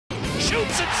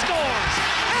shoots and scores.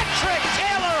 Hat trick,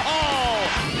 Taylor Hall.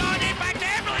 Got it back to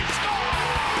Eberle, score.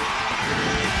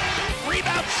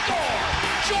 Rebound, score.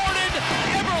 Jordan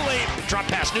Eberle. Drop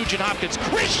pass, Nugent Hopkins.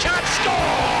 Wrist shot,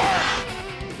 score.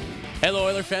 Hello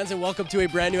Oiler fans, and welcome to a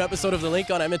brand new episode of The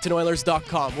Link on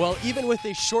EdmontonOilers.com. Well, even with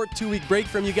a short 2-week break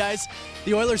from you guys,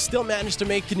 the Oilers still managed to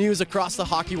make news across the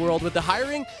hockey world with the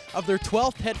hiring of their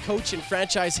 12th head coach in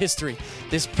franchise history.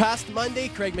 This past Monday,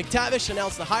 Craig MacTavish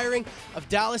announced the hiring of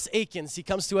Dallas Eakins. He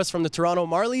comes to us from the Toronto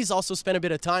Marlies, also spent a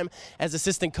bit of time as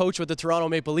assistant coach with the Toronto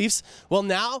Maple Leafs. Well,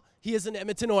 now he is an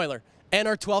Edmonton Oiler and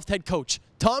our 12th head coach.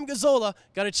 Tom Gazzola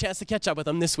got a chance to catch up with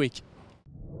him this week.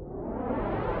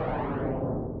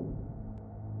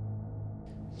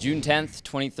 June 10th,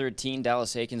 2013,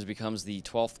 Dallas Eakins becomes the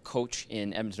 12th coach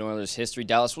in Edmonton Oilers history.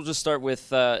 Dallas, we'll just start with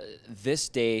this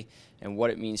day and what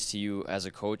it means to you as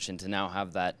a coach and to now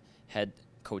have that head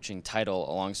coaching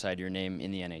title alongside your name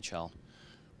in the NHL.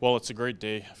 Well, it's a great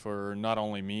day for not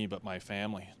only me but my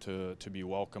family to be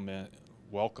welcomed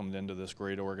into this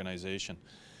great organization.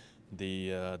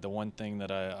 The one thing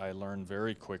that I learned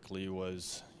very quickly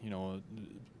was,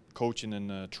 coaching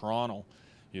in Toronto,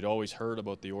 you'd always heard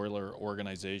about the Oiler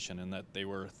organization and that they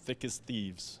were thick as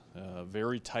thieves,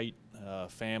 very tight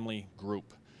family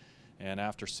group. And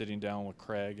after sitting down with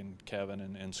Craig and Kevin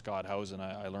and Scott Housen,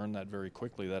 I learned that very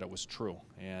quickly that it was true.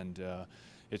 And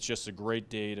it's just a great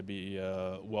day to be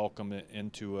welcomed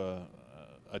into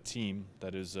a team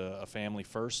that is a family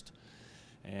first.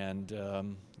 And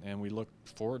we look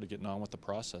forward to getting on with the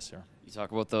process here. You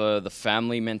talk about the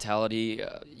family mentality.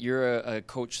 You're a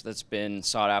coach that's been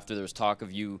sought after. There was talk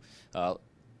of you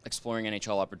exploring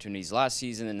NHL opportunities last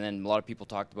season, and then a lot of people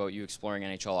talked about you exploring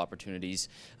NHL opportunities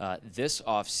this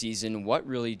off-season. What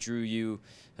really drew you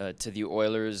to the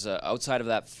Oilers outside of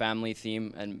that family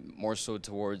theme, and more so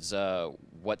towards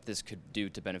what this could do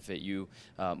to benefit you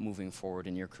moving forward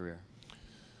in your career?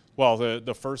 Well,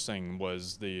 the first thing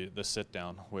was the sit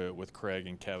down with Craig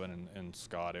and Kevin and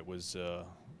Scott. It was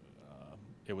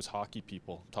hockey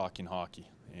people talking hockey,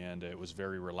 and it was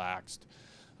very relaxed.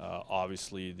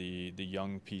 Obviously, the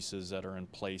young pieces that are in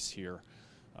place here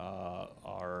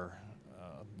are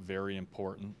very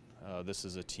important. This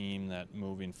is a team that,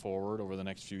 moving forward over the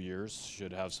next few years,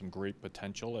 should have some great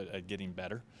potential at getting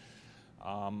better.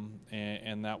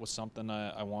 And that was something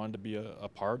I wanted to be a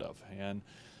part of. And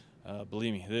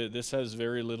believe me, this has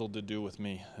very little to do with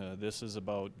me. This is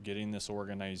about getting this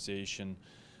organization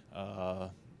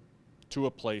to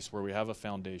a place where we have a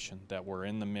foundation, that we're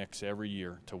in the mix every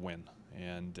year to win.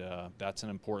 And that's an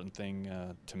important thing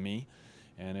to me.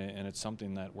 And it's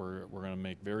something that we're going to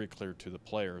make very clear to the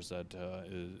players that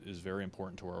is very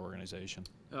important to our organization.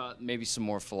 Maybe some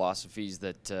more philosophies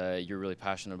that you're really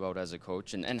passionate about as a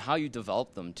coach, and how you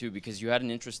develop them too, because you had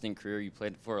an interesting career. You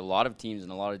played for a lot of teams in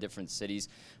a lot of different cities.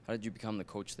 How did you become the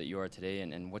coach that you are today,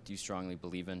 and what do you strongly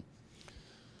believe in?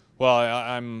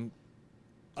 Well,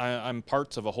 I'm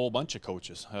parts of a whole bunch of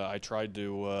coaches. I tried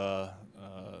to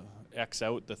X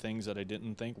out the things that I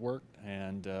didn't think worked,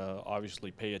 and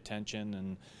obviously pay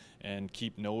attention and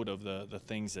keep note of the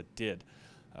things that did.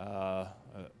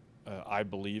 I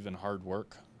believe in hard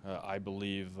work. I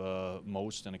believe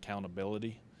most in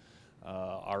accountability.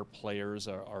 Our players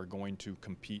are going to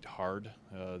compete hard.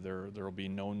 There will be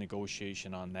no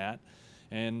negotiation on that.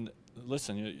 And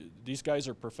listen, these guys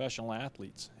are professional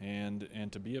athletes, and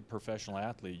to be a professional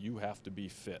athlete, you have to be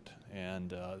fit,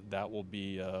 and that will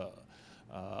be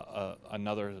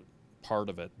another part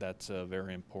of it that's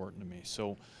very important to me.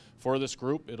 So for this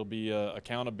group, it'll be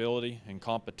accountability and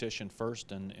competition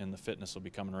first, and the fitness will be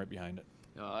coming right behind it.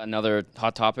 Another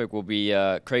hot topic will be,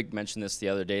 Craig mentioned this the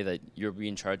other day, that you'll be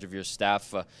in charge of your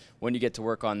staff. When you get to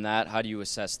work on that, how do you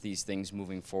assess these things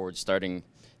moving forward, starting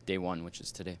day one, which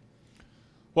is today?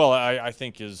 Well, I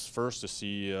think is first to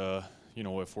see,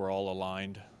 if we're all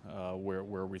aligned, where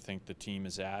we think the team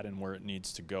is at and where it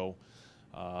needs to go.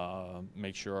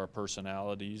 Make sure our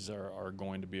personalities are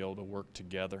going to be able to work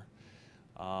together,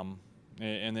 and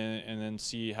then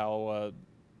see how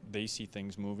they see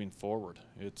things moving forward.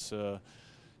 It's a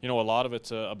lot of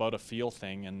it's about a feel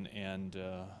thing, and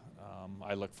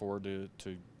I look forward to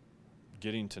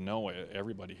getting to know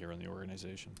everybody here in the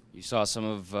organization. You saw some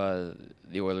of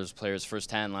the Oilers players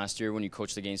firsthand last year when you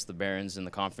coached against the Barons in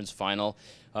the conference final.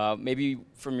 Maybe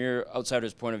from your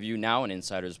outsider's point of view, now an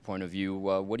insider's point of view,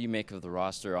 what do you make of the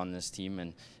roster on this team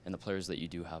and the players that you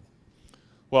do have?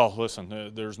 Well,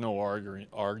 listen, there's no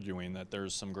arguing that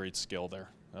there's some great skill there.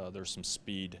 There's some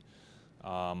speed,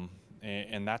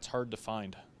 and that's hard to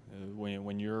find.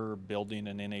 When you're building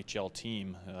an NHL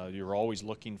team, you're always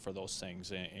looking for those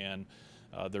things, and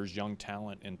there's young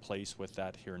talent in place with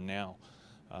that here now.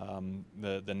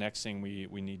 The next thing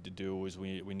we need to do is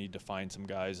we need to find some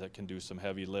guys that can do some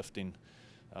heavy lifting,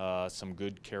 some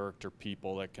good character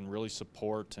people that can really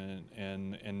support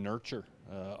and nurture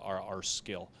our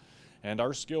skill. And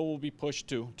our skill will be pushed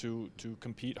to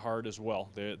compete hard as well.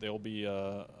 They'll be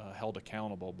held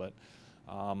accountable. But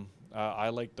I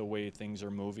like the way things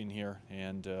are moving here,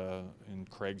 and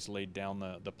Craig's laid down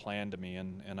the plan to me,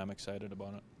 and I'm excited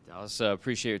about it. Dallas,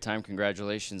 appreciate your time.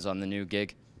 Congratulations on the new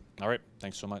gig. All right,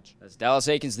 thanks so much. That's Dallas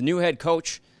Aikens, the new head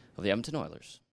coach of the Edmonton Oilers.